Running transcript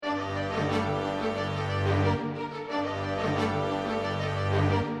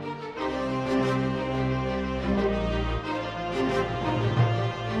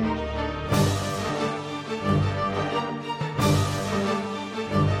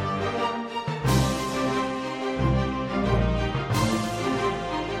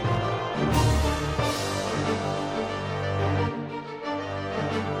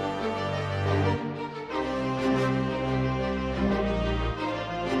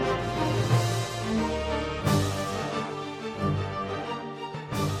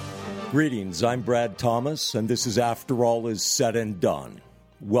Greetings, I'm Brad Thomas, and this is After All Is Said and Done.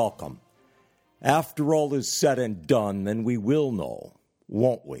 Welcome. After all is said and done, then we will know,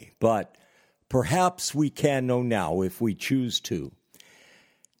 won't we? But perhaps we can know now if we choose to.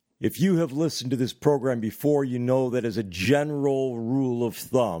 If you have listened to this program before, you know that as a general rule of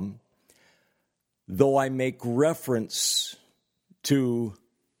thumb, though I make reference to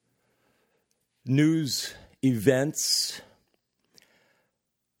news events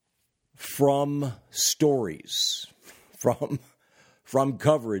from stories, from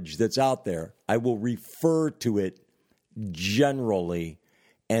coverage that's out there, I will refer to it generally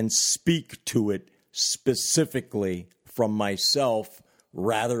and speak to it specifically from myself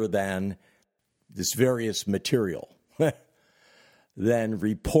rather than this various material, than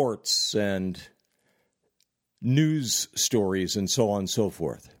reports and news stories and so on and so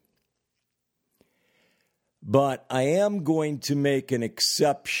forth. But I am going to make an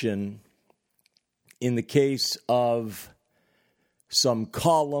exception in the case of some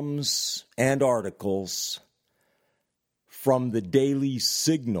columns and articles from the Daily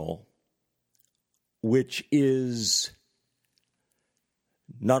Signal, which is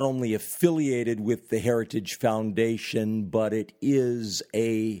not only affiliated with the Heritage Foundation, but it is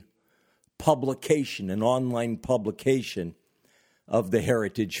a publication, an online publication of the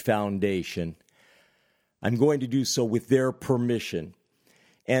Heritage Foundation. I'm going to do so with their permission.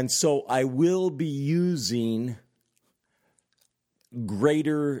 And so I will be using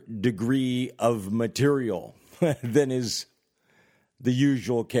greater degree of material than is the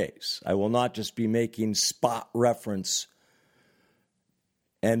usual case. I will not just be making spot reference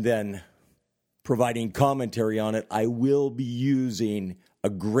and then providing commentary on it. I will be using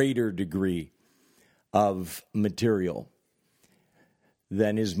a greater degree of material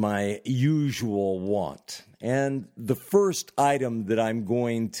than is my usual wont. And the first item that I'm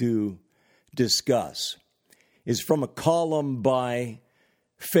going to discuss is from a column by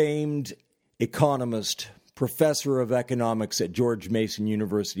famed economist, professor of economics at George Mason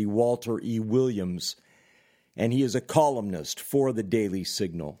University, Walter E. Williams, and he is a columnist for the Daily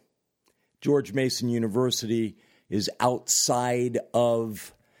Signal. George Mason University is outside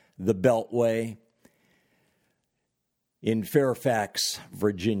of the Beltway in Fairfax,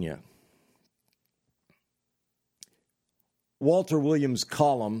 Virginia. Walter Williams'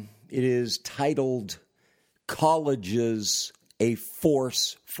 column, it is titled, "Colleges, a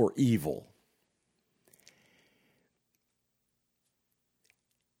Force for Evil."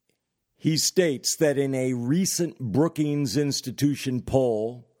 He states that in a recent Brookings Institution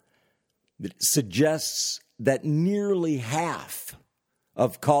poll that suggests that nearly half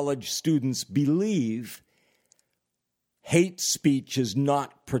of college students believe hate speech is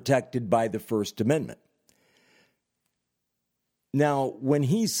not protected by the First Amendment. Now, when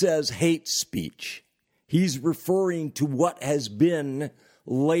he says hate speech, he's referring to what has been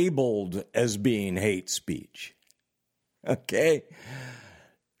labeled as being hate speech. Okay?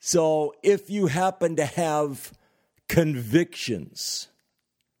 So if you happen to have convictions,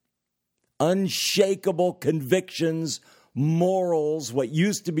 unshakable convictions, morals, what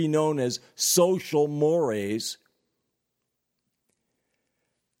used to be known as social mores,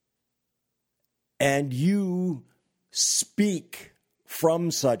 and you speak from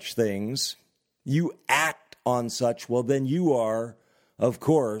such things, you act on such, well, then you are, of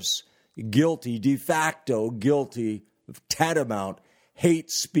course, guilty, de facto guilty of tantamount hate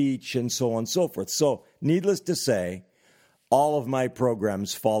speech and so on and so forth. So, needless to say, all of my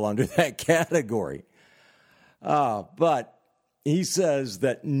programs fall under that category. But he says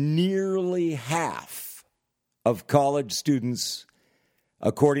that nearly half of college students,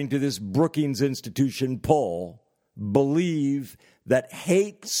 according to this Brookings Institution poll, believe that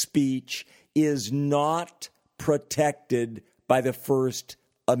hate speech is not protected by the First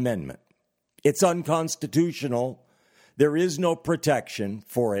Amendment. It's unconstitutional. There is no protection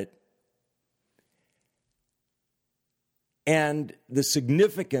for it. And the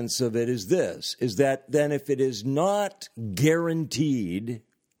significance of it is this, is that then if it is not guaranteed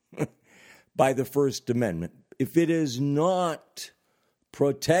by the First Amendment, if it is not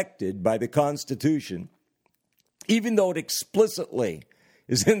protected by the Constitution, even though it explicitly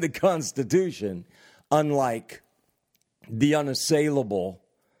is in the Constitution, unlike the unassailable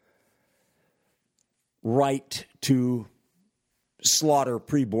right to slaughter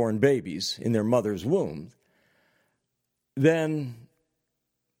preborn babies in their mother's womb, then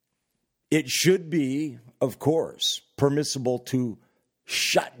it should be, of course, permissible to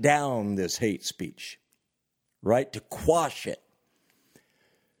shut down this hate speech, right? To quash it.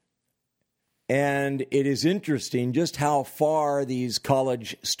 And it is interesting just how far these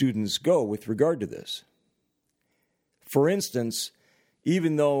college students go with regard to this. For instance,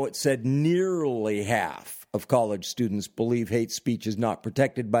 even though it said nearly half of college students believe hate speech is not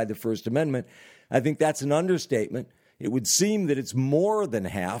protected by the First Amendment, I think that's an understatement. It would seem that it's more than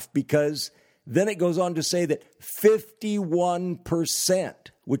half, because then it goes on to say that 51%,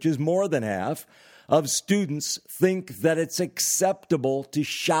 which is more than half, of students think that it's acceptable to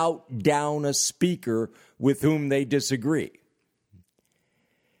shout down a speaker with whom they disagree.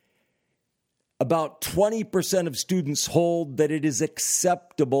 About 20% of students hold that it is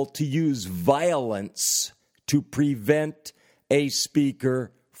acceptable to use violence to prevent a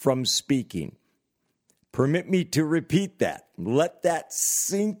speaker from speaking. Permit me to repeat that. Let that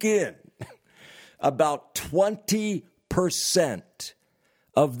sink in. About 20%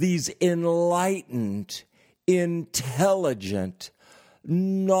 of these enlightened, intelligent,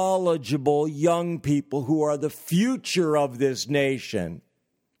 knowledgeable young people who are the future of this nation,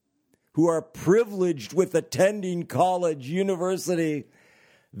 who are privileged with attending college, university,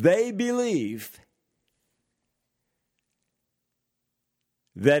 they believe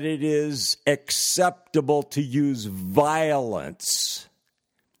that it is acceptable to use violence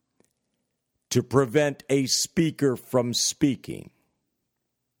to prevent a speaker from speaking.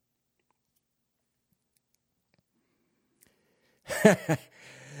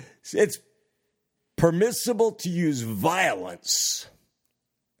 It's permissible to use violence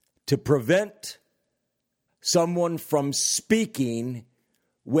to prevent someone from speaking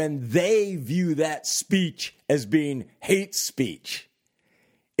when they view that speech as being hate speech.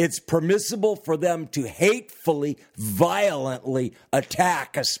 It's permissible for them to hatefully, violently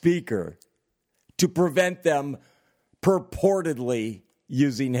attack a speaker to prevent them purportedly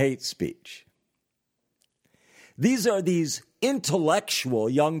using hate speech. These are these intellectual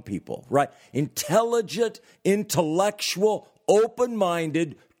young people, right? Intelligent, intellectual,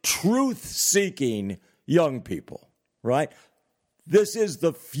 open-minded, truth-seeking young people, right? This is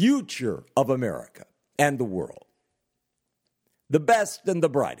the future of America and the world. The best and the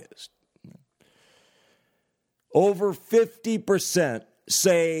brightest. Over 50%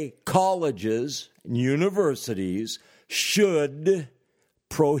 say colleges and universities should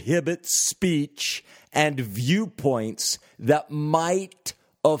prohibit speech and viewpoints that might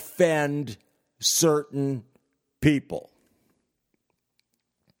offend certain people.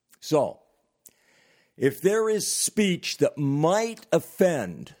 So, if there is speech that might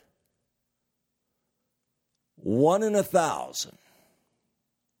offend 1 in 1,000,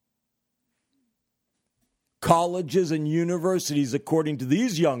 colleges and universities, according to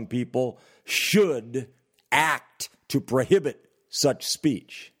these young people, should act to prohibit such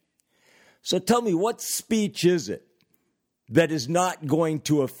speech. So tell me, what speech is it that is not going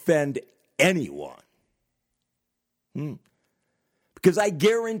to offend anyone? Because I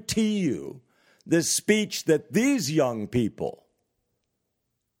guarantee you, the speech that these young people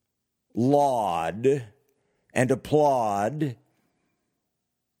laud and applaud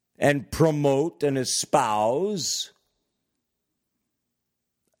and promote and espouse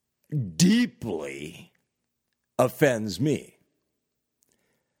deeply offends me.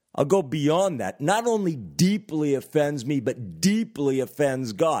 I'll go beyond that. Not only deeply offends me, but deeply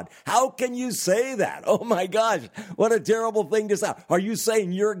offends God. How can you say that? Oh my gosh, what a terrible thing to say. Are you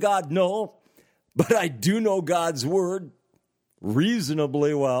saying you're God? No, but I do know God's word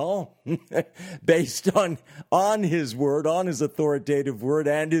reasonably well, based on his word, on his authoritative word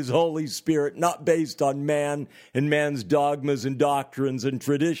and his Holy Spirit, not based on man and man's dogmas and doctrines and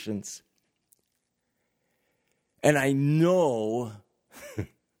traditions. And I know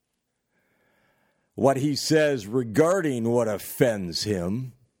what he says regarding what offends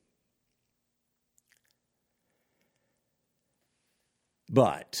him.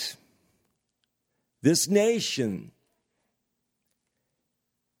 But this nation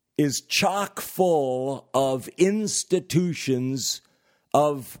is chock full of institutions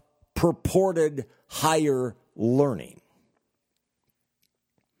of purported higher learning.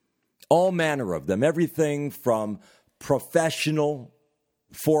 All manner of them, everything from professional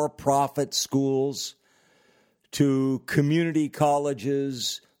for-profit schools to community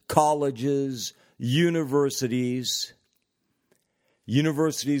colleges, universities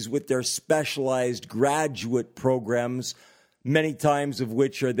with their specialized graduate programs, many times of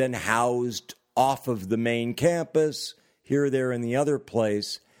which are then housed off of the main campus, here, there, and the other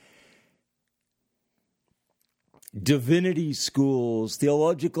place. Divinity schools,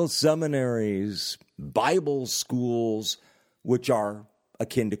 theological seminaries, Bible schools, which are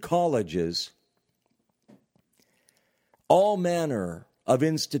akin to colleges. All manner of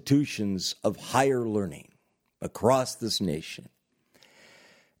institutions of higher learning across this nation.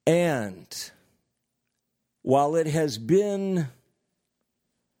 And while it has been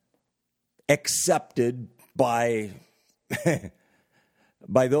accepted by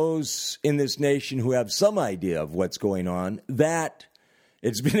those in this nation who have some idea of what's going on, that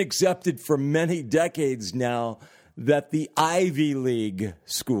it's been accepted for many decades now that the Ivy League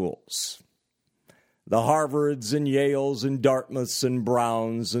schools, the Harvards and Yales and Dartmouths and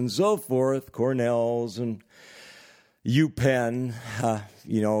Browns and so forth, Cornells and UPenn,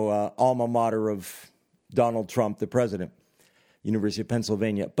 alma mater of Donald Trump, the president, University of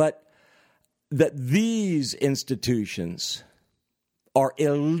Pennsylvania, but that these institutions are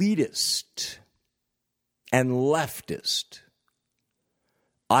elitist and leftist.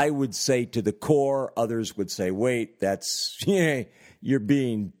 I would say to the core, others would say, wait, you're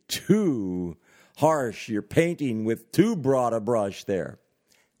being too harsh. You're painting with too broad a brush there.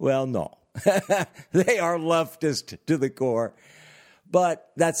 Well, no. They are leftist to the core.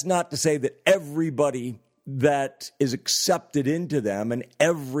 But that's not to say that everybody that is accepted into them and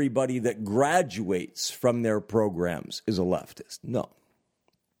everybody that graduates from their programs is a leftist. No.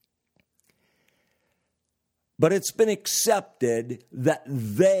 But it's been accepted that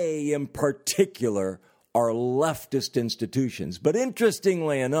they, in particular, are leftist institutions. But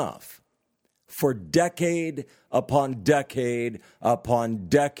interestingly enough, for decade upon decade upon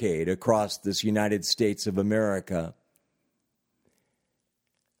decade across this United States of America,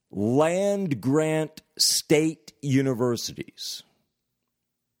 land-grant state universities,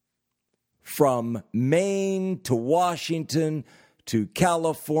 from Maine to Washington to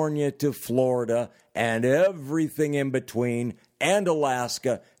California to Florida and everything in between, and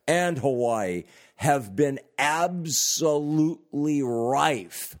Alaska and Hawaii, have been absolutely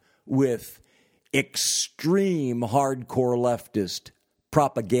rife with extreme hardcore leftist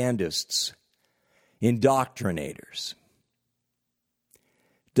propagandists, indoctrinators.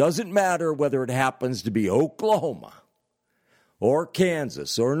 Doesn't matter whether it happens to be Oklahoma or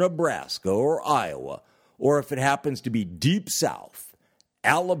Kansas or Nebraska or Iowa, or if it happens to be Deep South,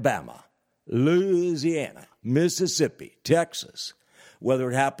 Alabama, Louisiana, Mississippi, Texas, whether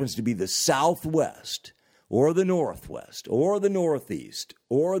it happens to be the Southwest or the Northwest or the Northeast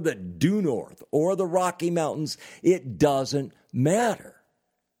or the due North or the Rocky Mountains, it doesn't matter.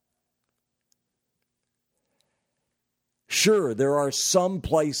 Sure, there are some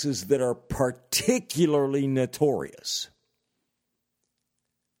places that are particularly notorious,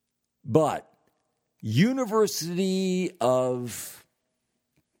 but University of,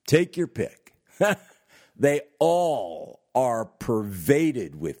 take your pick, they all are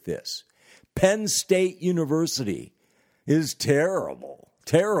pervaded with this. Penn State University is terrible,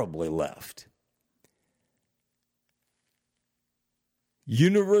 terribly left.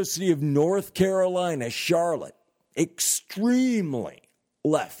 University of North Carolina, Charlotte, extremely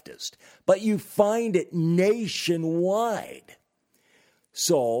leftist, but you find it nationwide.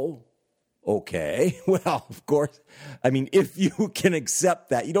 So, okay, well, of course, I mean, if you can accept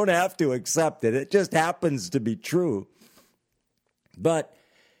that, you don't have to accept it. It just happens to be true. But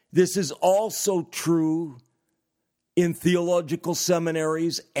this is also true in theological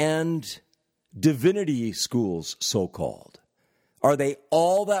seminaries and divinity schools, so-called. Are they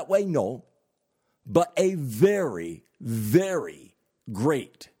all that way? No. But a very, very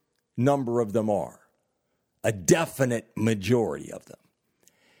great number of them are. A definite majority of them.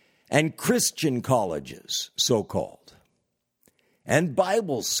 And Christian colleges, so-called. And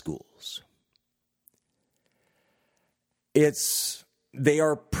Bible schools. They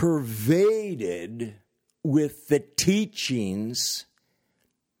are pervaded with the teachings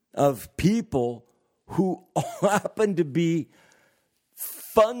of people who happen to be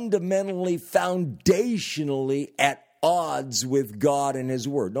fundamentally, foundationally at odds with God and His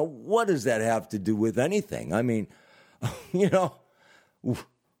Word. Now, what does that have to do with anything? I mean,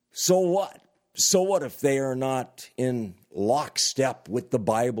 so what? So what if they are not in lockstep with the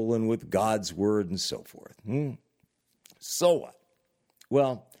Bible and with God's Word and so forth? So what?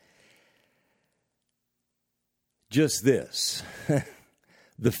 Well, just this.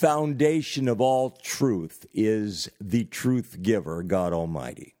 The foundation of all truth is the truth giver, God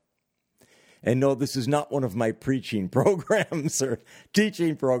Almighty. And no, this is not one of my preaching programs or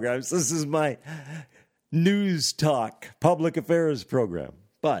teaching programs. This is my news talk, public affairs program.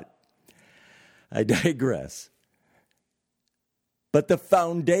 But I digress. But the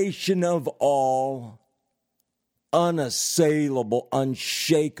foundation of all unassailable,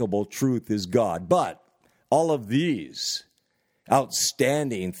 unshakable truth is God. But all of these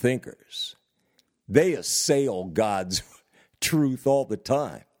outstanding thinkers, they assail God's truth all the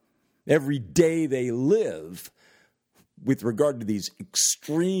time. Every day they live, with regard to these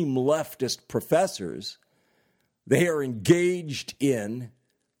extreme leftist professors, they are engaged in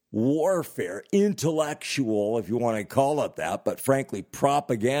warfare, intellectual, if you want to call it that, but frankly,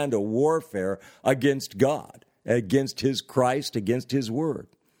 propaganda warfare against God, against his Christ, against his word.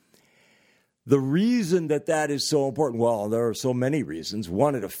 The reason that is so important, well, there are so many reasons.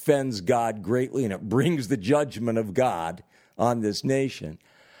 One, it offends God greatly, and it brings the judgment of God on this nation.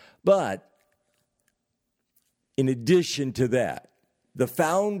 But in addition to that, the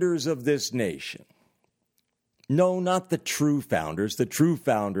founders of this nation, no, not the true founders. The true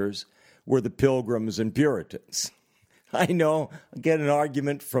founders were the Pilgrims and Puritans. I know, I get an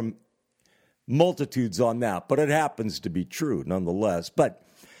argument from multitudes on that, but it happens to be true nonetheless. But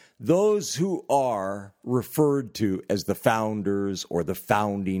those who are referred to as the founders or the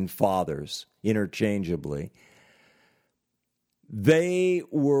founding fathers, interchangeably, they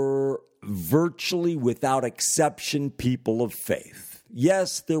were virtually without exception people of faith.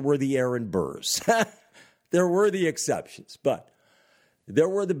 Yes, there were the Aaron Burrs. There were the exceptions, but there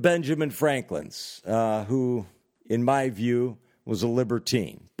were the Benjamin Franklins, who, in my view, was a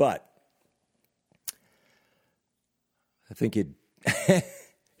libertine. But I think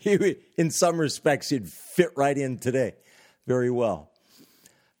in some respects, he'd fit right in today very well.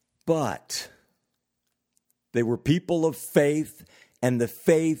 But they were people of faith, and the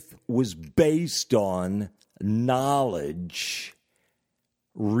faith was based on knowledge,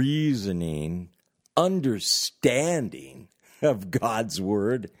 reasoning, understanding of God's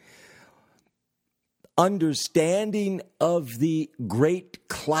word, understanding of the great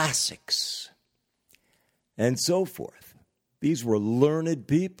classics, and so forth. These were learned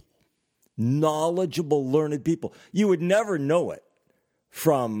people, knowledgeable, learned people. You would never know it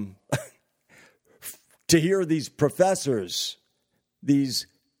from to hear these professors, these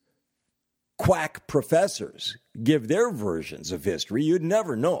quack professors, give their versions of history. You'd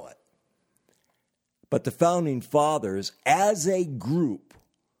never know it. But the Founding Fathers, as a group,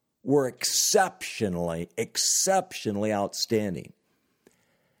 were exceptionally outstanding.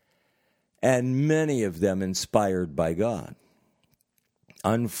 And many of them inspired by God.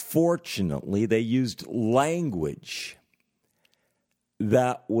 Unfortunately, they used language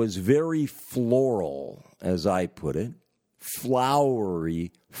that was very floral, as I put it,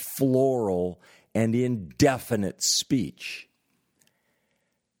 flowery, floral, and indefinite speech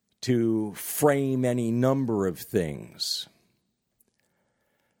to frame any number of things.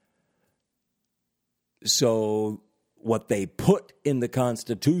 So what they put in the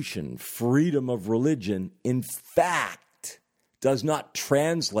Constitution, freedom of religion, in fact, does not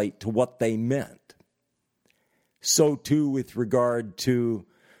translate to what they meant. So too with regard to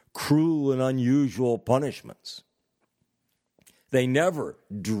cruel and unusual punishments. They never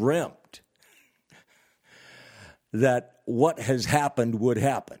dreamt that what has happened would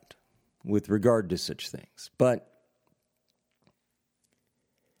happen with regard to such things. But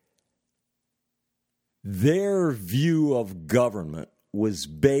their view of government was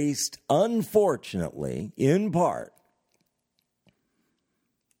based, unfortunately, in part,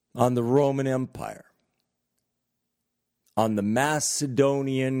 on the Roman Empire, on the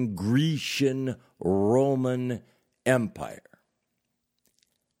Macedonian, Grecian, Roman Empire.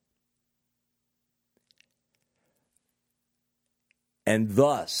 And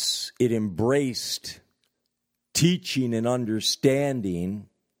thus, it embraced teaching and understanding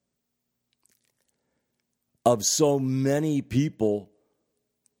of so many people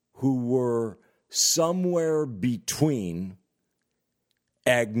who were somewhere between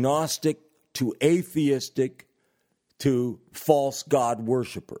agnostic to atheistic to false god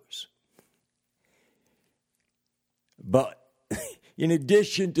worshipers. But in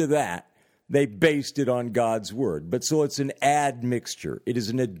addition to that, they based it on God's word. But so it's an admixture. It is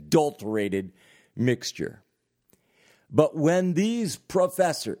an adulterated mixture. But when these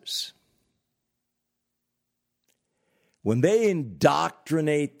professors, when they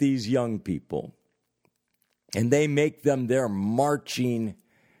indoctrinate these young people and they make them their marching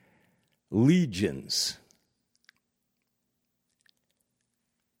legions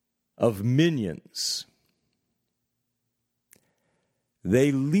of minions,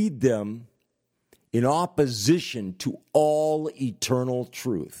 they lead them in opposition to all eternal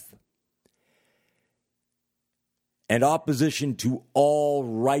truth and opposition to all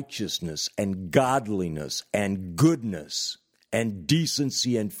righteousness and godliness and goodness and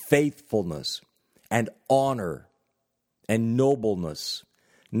decency and faithfulness and honor and nobleness,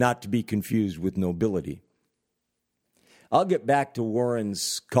 not to be confused with nobility. I'll get back to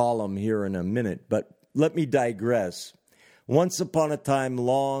Warren's column here in a minute, but let me digress. Once upon a time,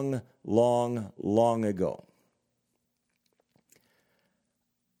 long, long, long ago,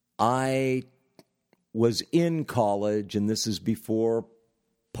 I was in college, and this is before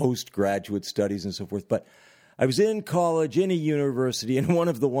postgraduate studies and so forth, but I was in college in a university, in one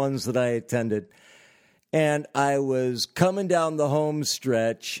of the ones that I attended, and I was coming down the home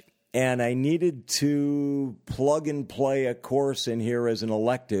stretch, and I needed to plug and play a course in here as an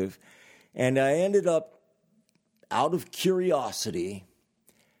elective, and I ended up, out of curiosity,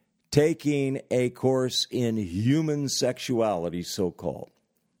 taking a course in human sexuality, so-called.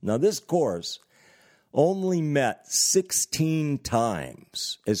 Now, this course only met 16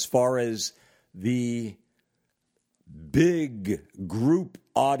 times as far as the big group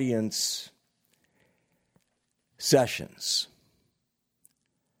audience sessions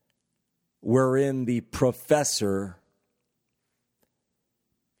wherein the professor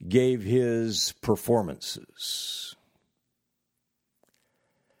gave his performances.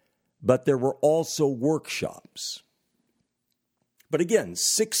 But there were also workshops. But again,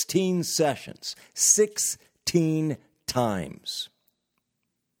 16 sessions, 16 times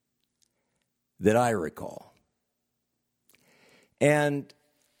that I recall. And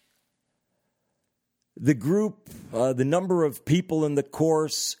the group, the number of people in the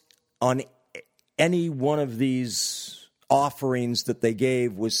course on any one of these offerings that they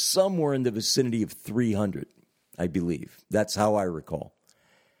gave was somewhere in the vicinity of 300, I believe. That's how I recall.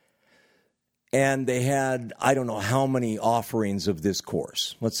 And they had, I don't know how many offerings of this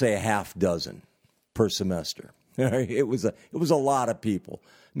course. Let's say a half dozen per semester. It was a lot of people,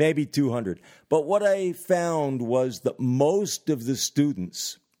 maybe 200. But what I found was that most of the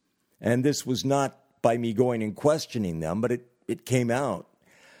students, and this was not by me going and questioning them, but it came out,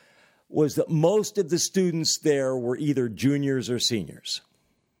 was that most of the students there were either juniors or seniors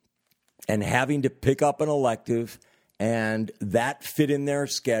and having to pick up an elective, and that fit in their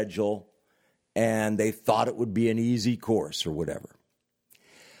schedule, and they thought it would be an easy course or whatever.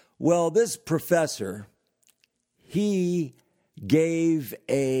 Well, this professor, he gave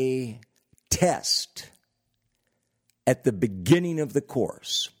a test at the beginning of the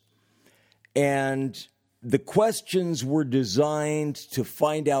course, and the questions were designed to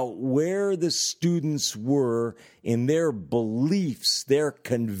find out where the students were in their beliefs, their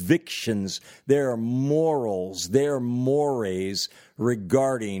convictions, their morals, their mores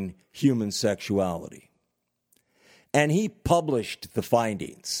regarding human sexuality. And he published the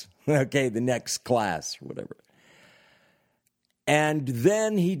findings, the next class or whatever. And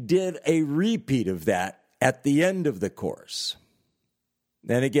then he did a repeat of that at the end of the course.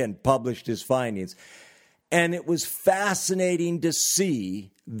 And again, published his findings. And it was fascinating to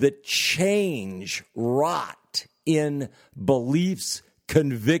see the change wrought in beliefs,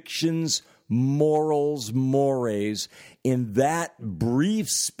 convictions, morals, mores in that brief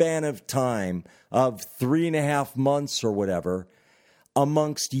span of time of 3.5 months or whatever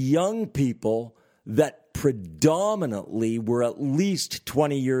amongst young people that predominantly were at least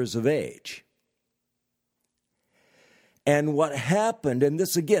 20 years of age. And what happened, and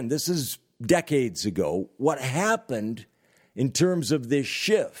this is decades ago, what happened in terms of this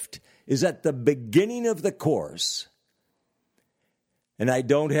shift is at the beginning of the course, and I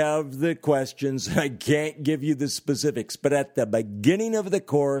don't have the questions, I can't give you the specifics, but at the beginning of the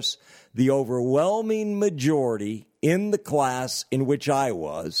course, the overwhelming majority in the class in which I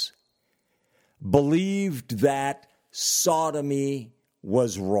was believed that sodomy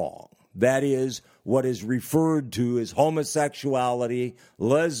was wrong. That is what is referred to as homosexuality,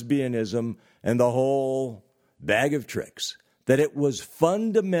 lesbianism, and the whole bag of tricks. That it was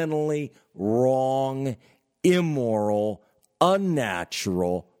fundamentally wrong, immoral,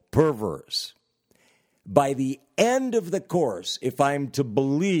 unnatural, perverse. By the end of the course, if I'm to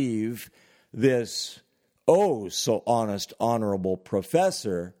believe this so honest, honorable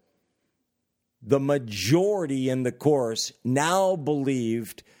professor, the majority in the course now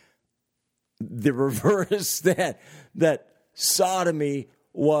believed the reverse, that sodomy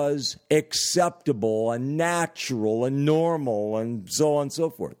was acceptable and natural and normal and so on and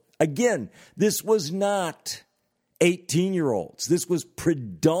so forth. Again, this was not 18-year-olds. This was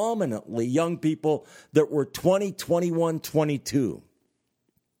predominantly young people that were 20, 21, 22.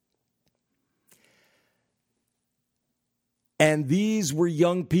 And these were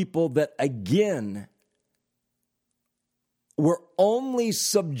young people that, again, were only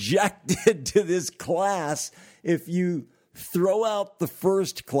subjected to this class if you throw out the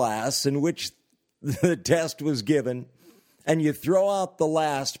first class in which the test was given and you throw out the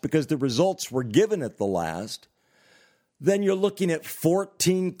last because the results were given at the last. then you're looking at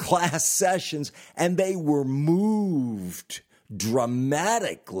 14 class sessions, and they were moved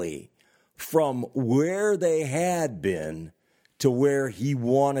dramatically from where they had been to where he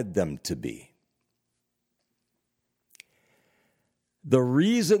wanted them to be. The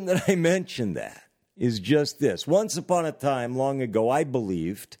reason that I mention that is just this. Once upon a time, long ago, I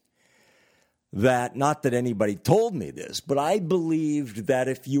believed that, not that anybody told me this, but I believed that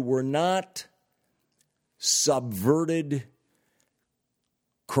if you were not subverted,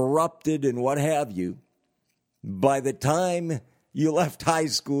 corrupted, and what have you, by the time you left high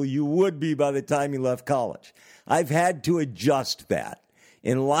school, you would be by the time you left college. I've had to adjust that.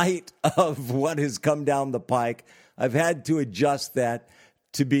 In light of what has come down the pike, I've had to adjust that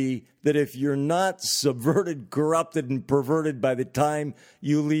to be that if you're not subverted, corrupted, and perverted by the time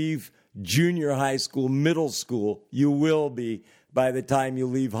you leave junior high school, middle school, you will be by the time you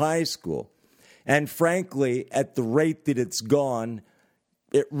leave high school. And frankly, at the rate that it's gone,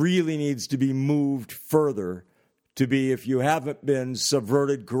 it really needs to be moved further to be, if you haven't been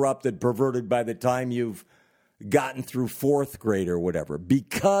subverted, corrupted, perverted by the time you've gotten through fourth grade or whatever,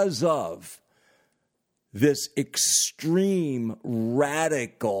 because of this extreme,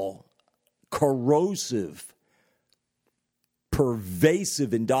 radical, corrosive,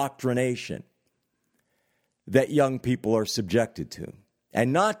 pervasive indoctrination that young people are subjected to.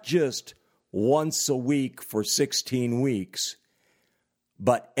 And not just once a week for 16 weeks,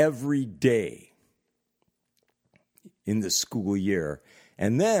 but every day in the school year.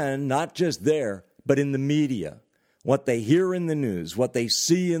 And then, not just there, but in the media, what they hear in the news, what they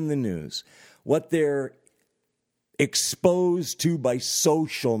see in the news, what they're exposed to by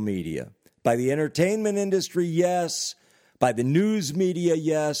social media, by the entertainment industry, yes, by the news media,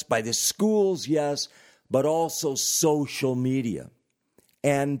 yes, by the schools, yes, but also social media.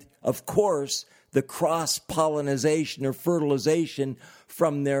 And, of course, the cross-pollination or fertilization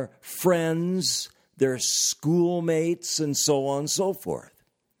from their friends, their schoolmates, and so on and so forth.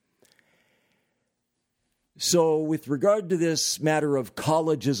 So, with regard to this matter of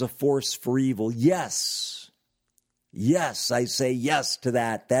college as a force for evil, yes, I say yes to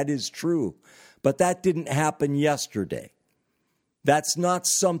that. That is true. But that didn't happen yesterday. That's not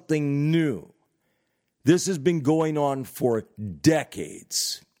something new. This has been going on for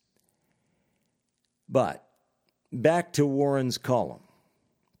decades. But back to Warren's column.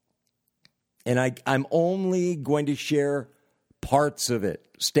 And I'm only going to share parts of it,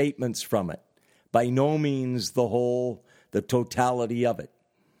 statements from it. By no means the totality of it.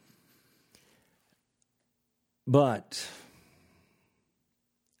 But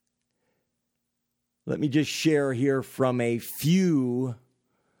let me just share here from a few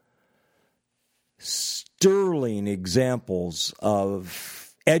sterling examples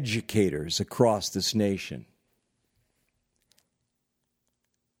of educators across this nation.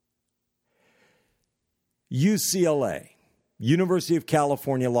 UCLA, University of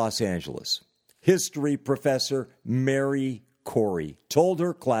California, Los Angeles. History professor Mary Corey told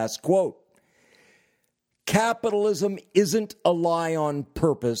her class, quote, "Capitalism isn't a lie on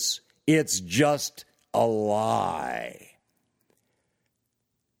purpose, it's just a lie."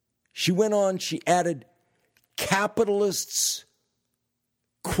 She went on, she added, "Capitalists,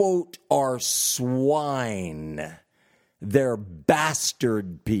 quote, are swine. They're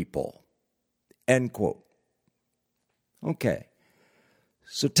bastard people," end quote. Okay,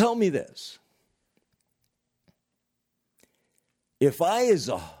 so tell me this. If I, as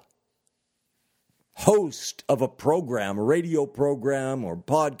a host of a program, a radio program or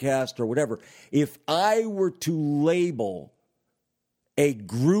podcast or whatever, if I were to label a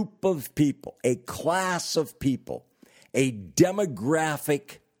group of people, a class of people, a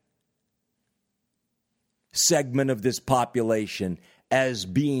demographic segment of this population as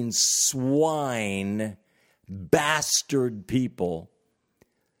being swine, bastard people,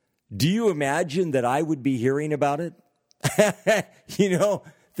 do you imagine that I would be hearing about it?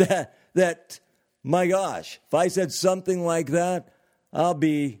 that, my gosh, if I said something like that, I'll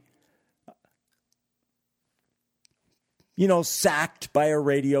be, sacked by a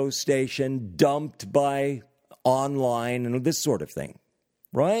radio station, dumped by online, and this sort of thing,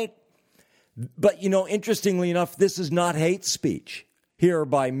 right? But, interestingly enough, this is not hate speech here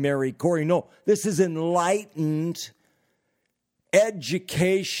by Mary Corey. No, this is enlightened,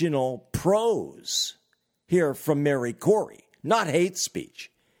 educational prose here from Mary Corey, not hate speech.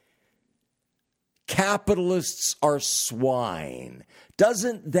 Capitalists are swine.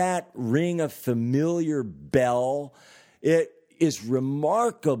 Doesn't that ring a familiar bell? It is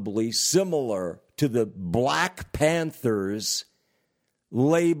remarkably similar to the Black Panthers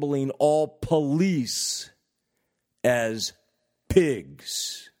labeling all police as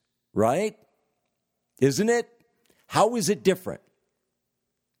pigs, right? Isn't it? How is it different?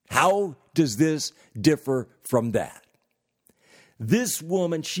 How does this differ from that? This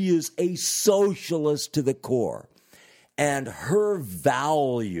woman, she is a socialist to the core. And her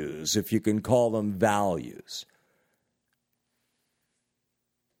values, if you can call them values,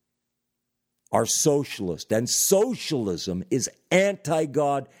 are socialist. And socialism is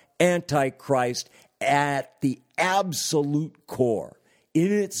anti-God, anti-Christ at the absolute core,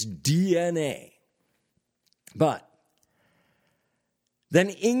 in its DNA. But then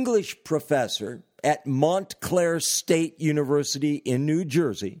English professor at Montclair State University in New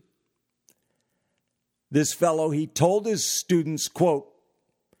Jersey, this fellow, he told his students, quote,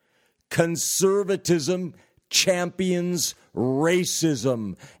 "Conservatism champions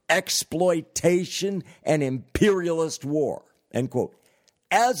racism, exploitation, and imperialist war," end quote,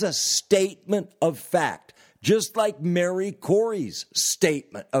 as a statement of fact, just like Mary Corey's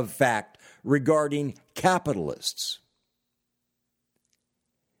statement of fact regarding capitalists.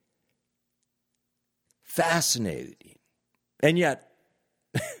 Fascinating. And yet,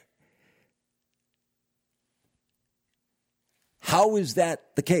 how is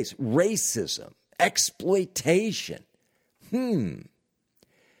that the case? Racism, exploitation. And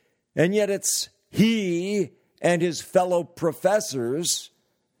yet it's he and his fellow professors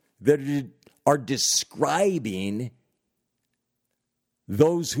that are describing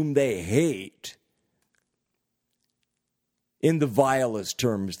those whom they hate in the vilest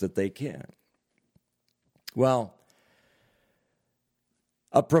terms that they can. Well,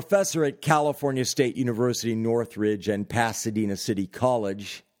 a professor at California State University, Northridge, and Pasadena City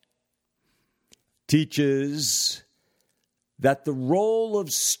College teaches that the role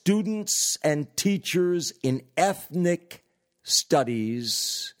of students and teachers in ethnic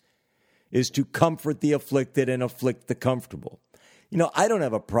studies is to comfort the afflicted and afflict the comfortable. You know, I don't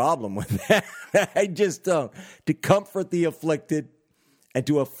have a problem with that. I just don't. To comfort the afflicted and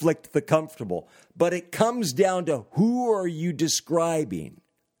to afflict the comfortable. But it comes down to who are you describing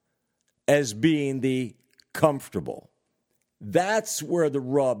as being the comfortable. That's where the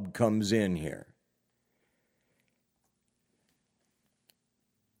rub comes in here.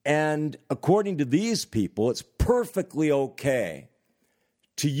 And according to these people, it's perfectly okay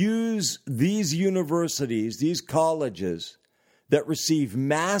to use these universities, these colleges that receive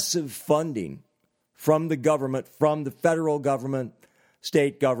massive funding from the government, from the federal government,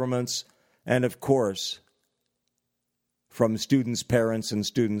 state governments, and of course, from students' parents and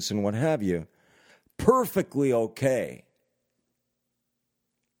students and what have you, perfectly okay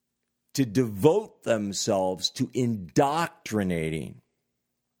to devote themselves to indoctrinating,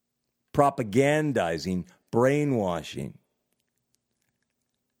 propagandizing, brainwashing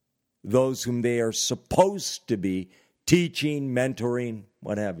those whom they are supposed to be teaching, mentoring,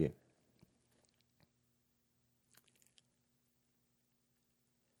 what have you.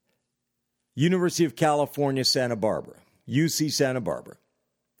 University of California, Santa Barbara, UC Santa Barbara.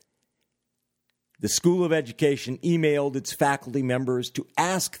 The School of Education emailed its faculty members to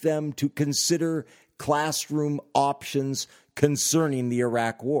ask them to consider classroom options concerning the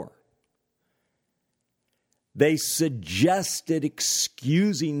Iraq War. They suggested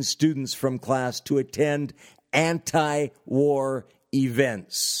excusing students from class to attend anti-war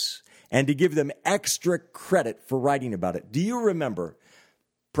events and to give them extra credit for writing about it. Do you remember?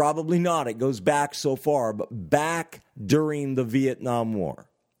 Probably not. It goes back so far, but back during the Vietnam War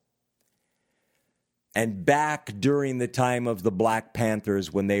and back during the time of the Black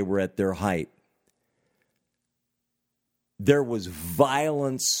Panthers when they were at their height, there was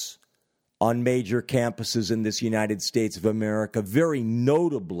violence on major campuses in this United States of America, very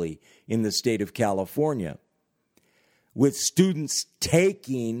notably in the state of California, with students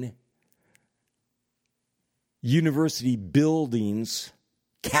taking university buildings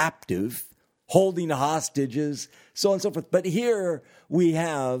captive, holding hostages, so on and so forth. But here we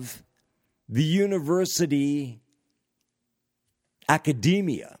have the university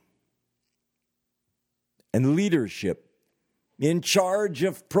academia and leadership in charge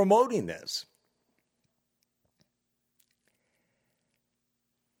of promoting this.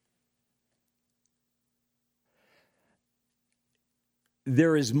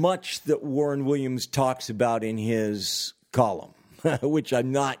 There is much that Warren Williams talks about in his column, which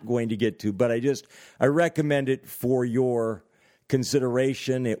I'm not going to get to, but I recommend it for your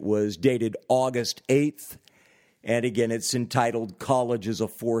consideration. It was dated August 8th, and again, it's entitled "College is a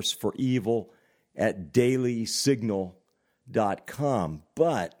Force for Evil" at dailysignal.com.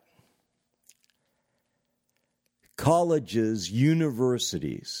 But colleges,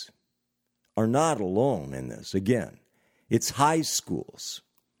 universities are not alone in this. Again, it's high schools,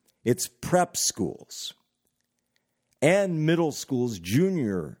 it's prep schools, and middle schools,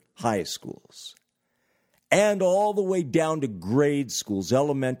 junior high schools, and all the way down to grade schools,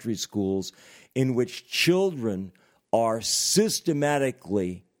 elementary schools, in which children are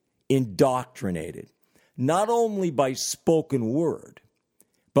systematically indoctrinated, not only by spoken word,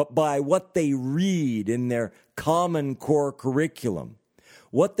 but by what they read in their Common Core curriculum,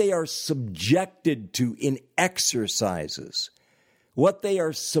 what they are subjected to in exercises, what they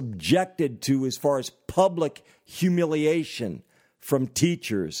are subjected to as far as public humiliation from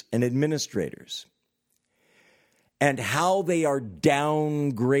teachers and administrators, and how they are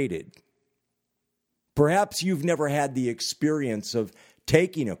downgraded. Perhaps you've never had the experience of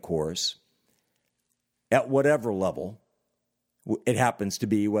taking a course at whatever level it happens to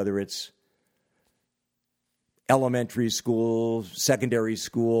be, whether it's elementary school, secondary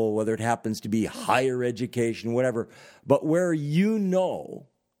school, whether it happens to be higher education, whatever, but where you know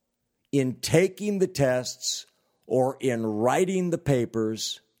in taking the tests or in writing the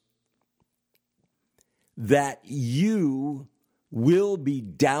papers that you will be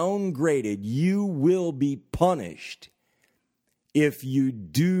downgraded, you will be punished if you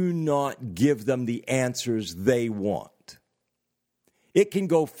do not give them the answers they want. It can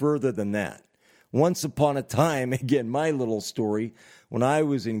go further than that. Once upon a time, again, my little story, when I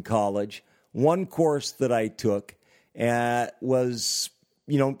was in college, one course that I took was,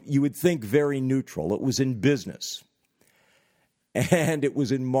 you would think very neutral. It was in business, and it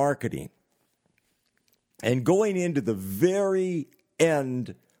was in marketing. And going into the very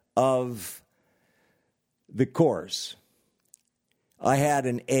end of the course, I had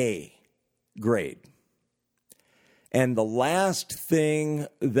an A grade. And the last thing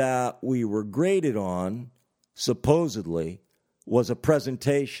that we were graded on, supposedly, was a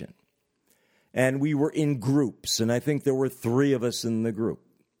presentation. And we were in groups, and I think there were 3 of us in the group.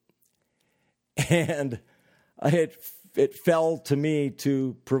 And it fell to me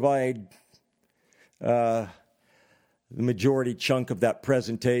to provide the majority chunk of that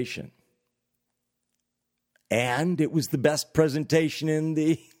presentation. And it was the best presentation in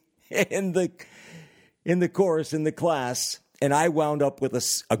the course, in the class, and I wound up with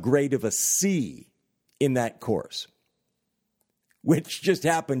a grade of a C in that course, which just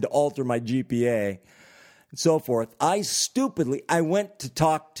happened to alter my GPA and so forth. I went to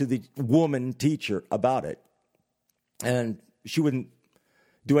talk to the woman teacher about it, and she wouldn't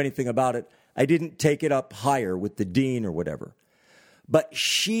do anything about it. I didn't take it up higher with the dean or whatever. But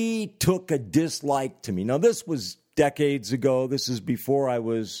she took a dislike to me. Now, this was decades ago. This is before I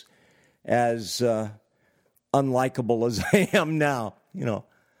was as unlikable as I am now,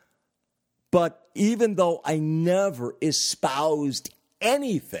 But even though I never espoused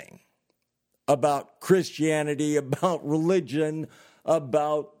anything about Christianity, about religion,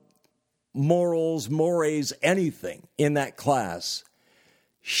 about morals, mores, anything in that class,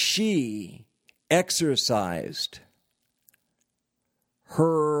 she exercised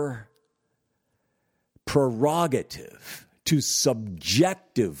her prerogative to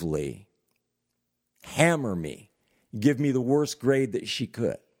subjectively hammer me, give me the worst grade that she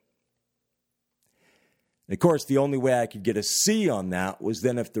could. And of course, the only way I could get a C on that was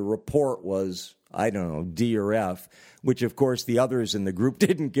then if the report was, D or F, which of course the others in the group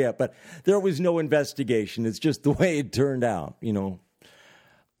didn't get, but there was no investigation. It's just the way it turned out,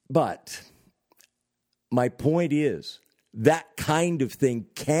 But my point is, that kind of thing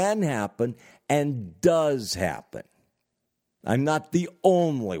can happen and does happen. I'm not the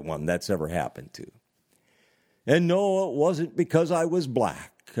only one that's ever happened to. And no, it wasn't because I was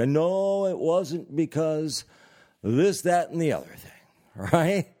black. And no, it wasn't because this, that, and the other thing,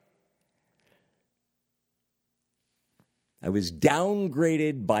 right? I was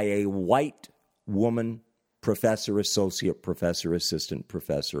downgraded by a white woman professor, associate professor, assistant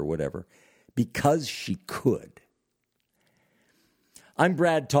professor, whatever, because she could. I'm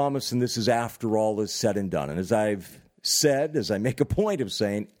Brad Thomas, and this is After All Is Said and Done. And as I've said, as I make a point of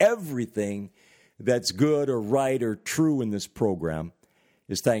saying, everything that's good or right or true in this program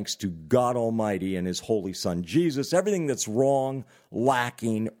is thanks to God Almighty and His Holy Son, Jesus. Everything that's wrong,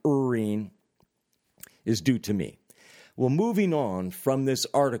 lacking, erring is due to me. Well, moving on from this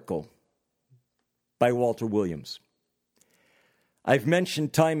article by Walter Williams, I've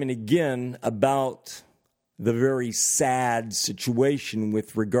mentioned time and again about the very sad situation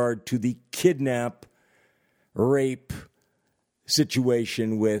with regard to the kidnap, rape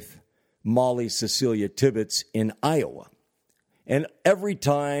situation with Molly Cecilia Tibbetts in Iowa. And every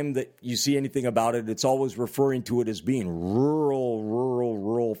time that you see anything about it, it's always referring to it as being rural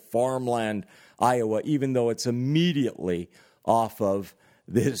rural farmland Iowa, even though it's immediately off of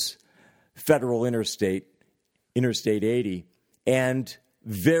this federal interstate, Interstate 80, and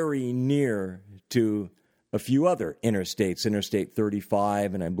very near to a few other interstates, Interstate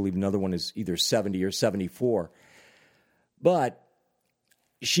 35, and I believe another one is either 70 or 74. But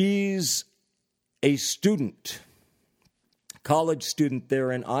she's a student, college student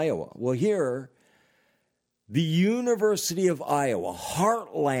there in Iowa. Well, here, the University of Iowa,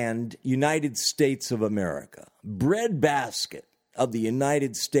 heartland, United States of America, breadbasket of the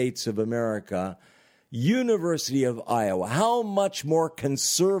United States of America, University of Iowa. How much more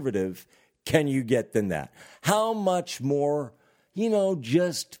conservative can you get than that? How much more,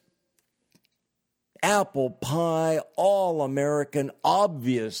 just apple pie, all-American,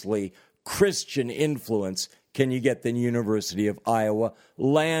 obviously Christian influence can you get than University of Iowa,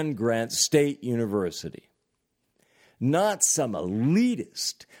 land-grant state university? Not some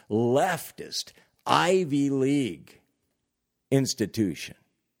elitist, leftist, Ivy League institution.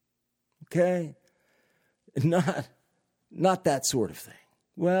 Okay? Not that sort of thing.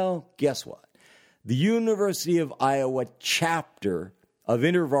 Well, guess what? The University of Iowa chapter of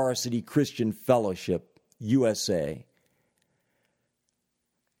InterVarsity Christian Fellowship, USA,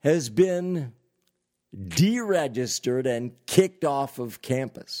 has been deregistered and kicked off of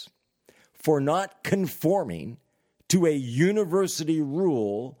campus for not conforming to a university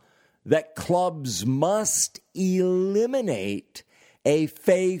rule that clubs must eliminate a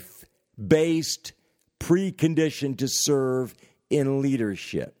faith-based precondition to serve in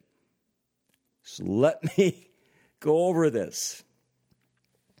leadership. So let me go over this.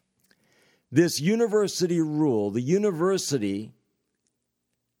 This university rule, the university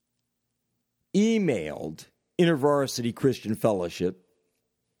emailed InterVarsity Christian Fellowship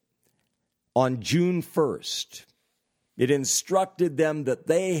on June 1st. It instructed them that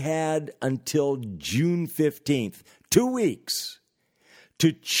they had until June 15th, 2 weeks,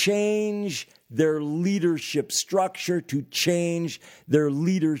 to change their leadership structure, to change their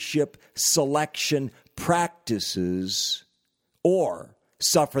leadership selection practices, or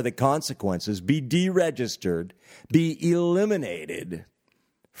suffer the consequences, be deregistered, be eliminated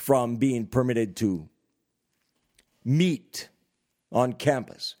from being permitted to meet on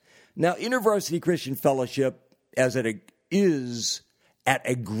campus. Now, InterVarsity Christian Fellowship, as it is at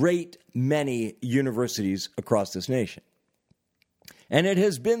a great many universities across this nation, and it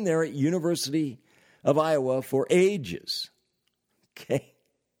has been there at University of Iowa for ages. Okay?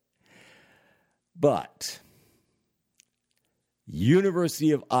 But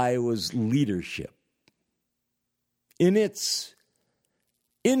University of Iowa's leadership, in its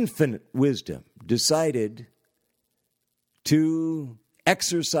infinite wisdom, decided to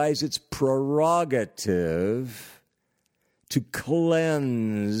exercise its prerogative to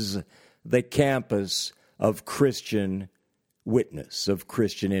cleanse the campus of Christian witness, of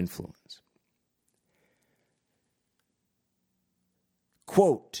Christian influence.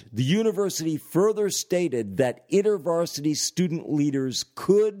 Quote, the university further stated that InterVarsity student leaders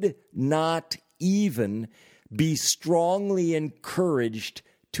could not even be strongly encouraged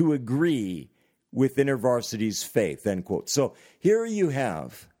to agree with InterVarsity's faith, end quote. So here you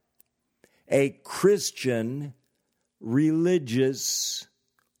have a Christian religious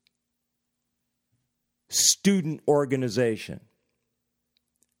student organization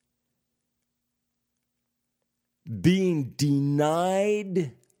being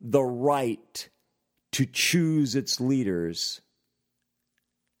denied the right to choose its leaders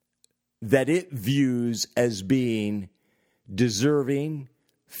that it views as being deserving,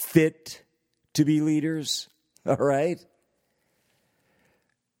 fit to be leaders, all right?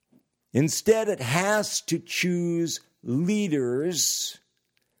 Instead, it has to choose leaders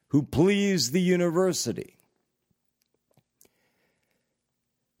who please the university.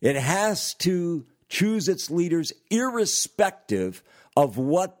 It has to choose its leaders irrespective of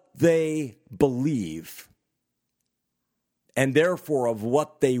what they believe and therefore of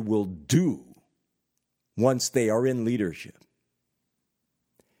what they will do once they are in leadership.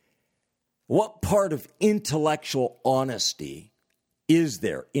 What part of intellectual honesty is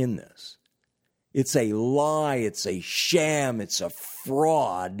there in this? It's a lie, it's a sham, it's a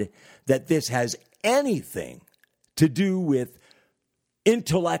fraud that this has anything to do with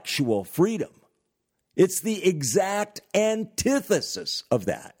intellectual freedom. It's the exact antithesis of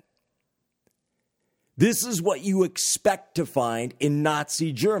that. This is what you expect to find in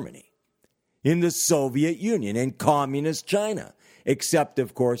Nazi Germany, in the Soviet Union, in communist China. Except,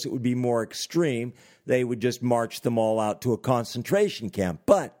 of course, it would be more extreme. They would just march them all out to a concentration camp.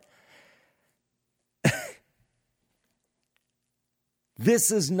 But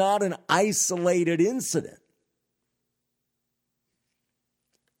This is not an isolated incident.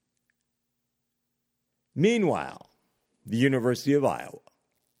 Meanwhile, the University of Iowa,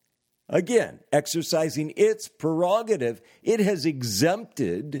 again, exercising its prerogative, it has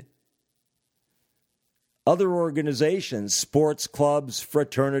exempted other organizations, sports clubs,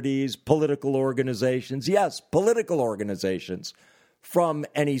 fraternities, political organizations, yes, political organizations, from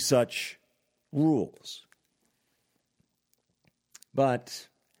any such rules. But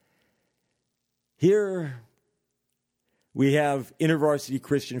here we have InterVarsity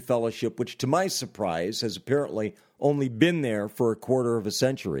Christian Fellowship, which to my surprise has apparently only been there for a quarter of a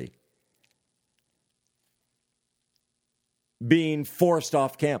century, being forced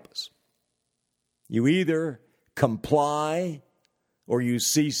off campus. You either comply or you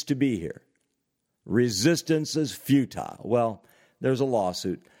cease to be here. Resistance is futile. Well, there's a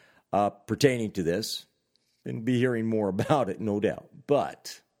lawsuit pertaining to this, and we'll be hearing more about it, no doubt.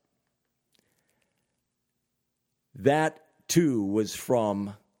 But that, too, was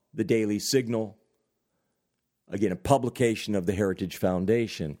from the Daily Signal, again, a publication of the Heritage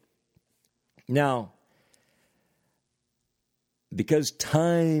Foundation. Now, because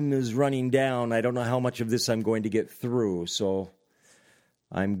time is running down, I don't know how much of this I'm going to get through, so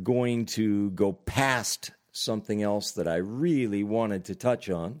I'm going to go past something else that I really wanted to touch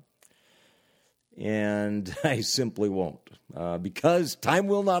on, and I simply won't, because time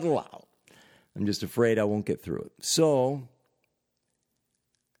will not allow. I'm just afraid I won't get through it. So,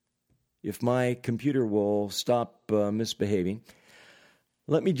 if my computer will stop misbehaving,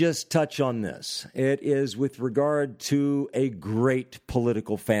 let me just touch on this. It is with regard to a great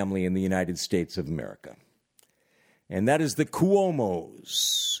political family in the United States of America. And that is the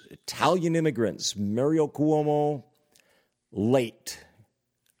Cuomos, Italian immigrants. Mario Cuomo, late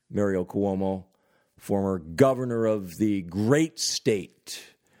Mario Cuomo, former governor of the great state,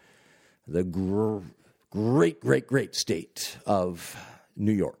 the great state of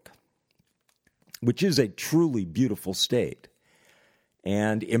New York, which is a truly beautiful state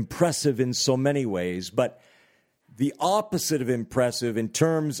and impressive in so many ways, but the opposite of impressive in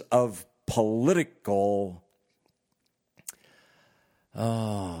terms of political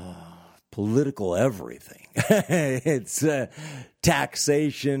everything. It's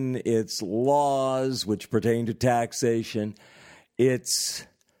taxation, it's laws which pertain to taxation, it's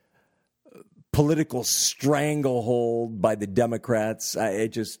political stranglehold by the Democrats,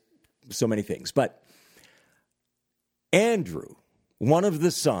 so many things. But Andrew, one of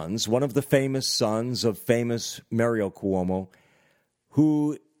the famous sons of famous Mario Cuomo,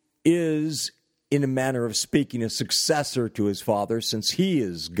 who is, in a manner of speaking, a successor to his father, since he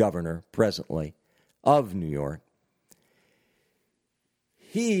is governor presently of New York,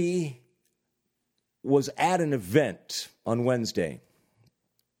 he was at an event on Wednesday,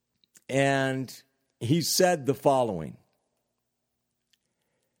 and he said the following,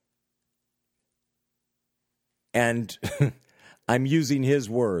 and I'm using his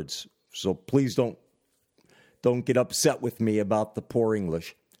words, so please don't get upset with me about the poor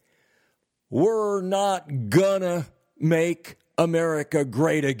English. We're not gonna make America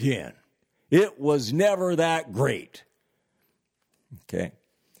great again. It was never that great. Okay.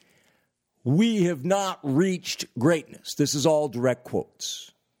 We have not reached greatness. This is all direct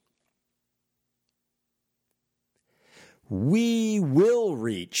quotes. We will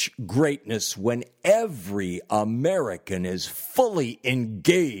reach greatness when every American is fully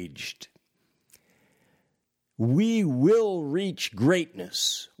engaged. We will reach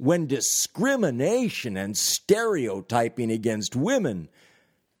greatness when discrimination and stereotyping against women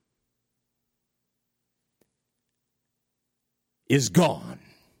is gone.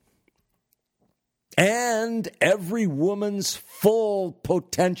 And every woman's full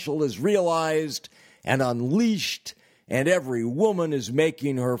potential is realized and unleashed, and every woman is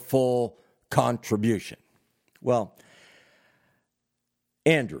making her full contribution. Well,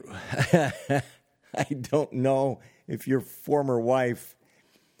 Andrew, I don't know if your former wife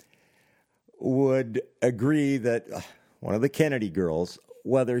would agree that, one of the Kennedy girls,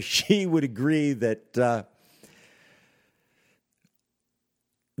 whether she would agree that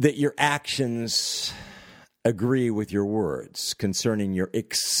that your actions agree with your words concerning your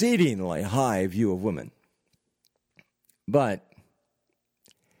exceedingly high view of women. But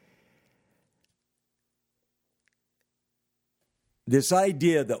this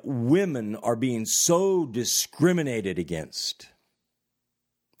idea that women are being so discriminated against,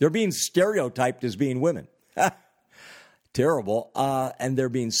 they're being stereotyped as being women. Terrible. And they're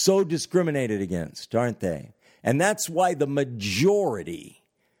being so discriminated against, aren't they? And that's why the majority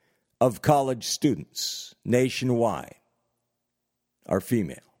of college students nationwide are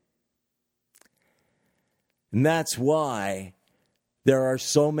female. And that's why there are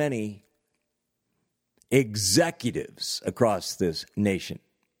so many executives across this nation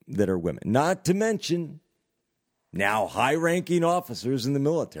that are women. Not to mention now high-ranking officers in the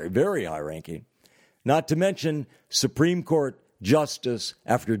military, very high-ranking. Not to mention Supreme Court justice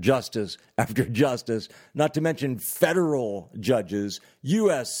after justice after justice. Not to mention federal judges,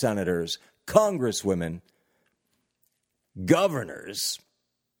 U.S. senators, congresswomen, governors,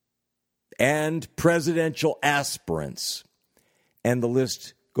 and presidential aspirants. And the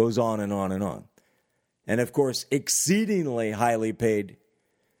list goes on and on and on. And, of course, exceedingly highly paid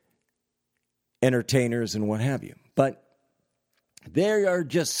entertainers and what have you. But they are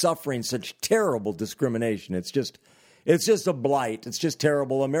just suffering such terrible discrimination. It's just a blight. It's just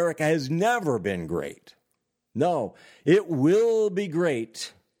terrible. America has never been great. No, it will be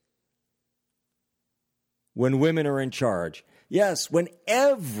great when women are in charge. Yes, when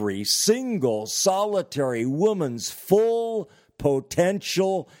every single solitary woman's full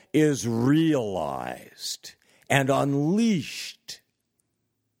potential is realized and unleashed.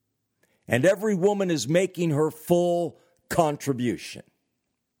 And every woman is making her full contribution.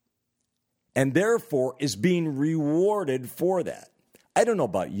 And therefore is being rewarded for that. I don't know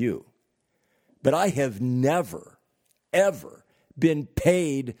about you, but I have never, ever been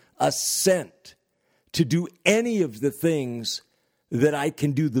paid a cent to do any of the things that I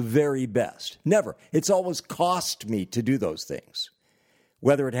can do the very best. Never. It's always cost me to do those things.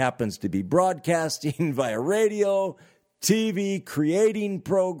 Whether it happens to be broadcasting via radio, TV, creating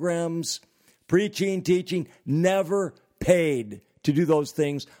programs, preaching, teaching, never paid to do those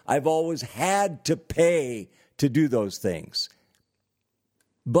things. I've always had to pay to do those things.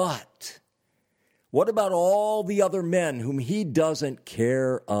 But what about all the other men whom he doesn't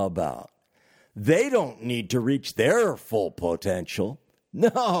care about? They don't need to reach their full potential.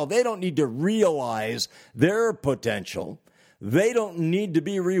 No, they don't need to realize their potential. They don't need to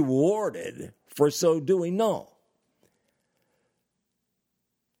be rewarded for so doing. No.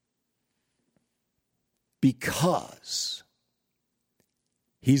 Because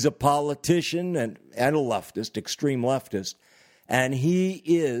he's a politician and a leftist, extreme leftist, and he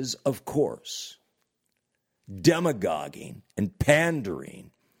is, of course, demagoguing and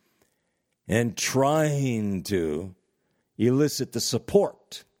pandering and trying to elicit the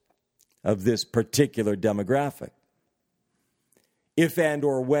support of this particular demographic. If and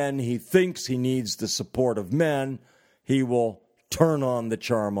or when he thinks he needs the support of men, he will turn on the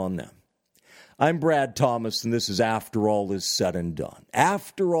charm on them. I'm Brad Thomas, and this is After All Is Said and Done.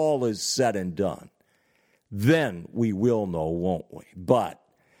 After all is said and done, then we will know, won't we? But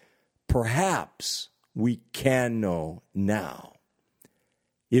perhaps we can know now,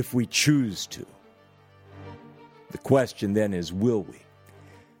 if we choose to. The question then is, will we?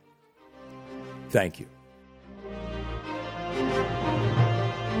 Thank you.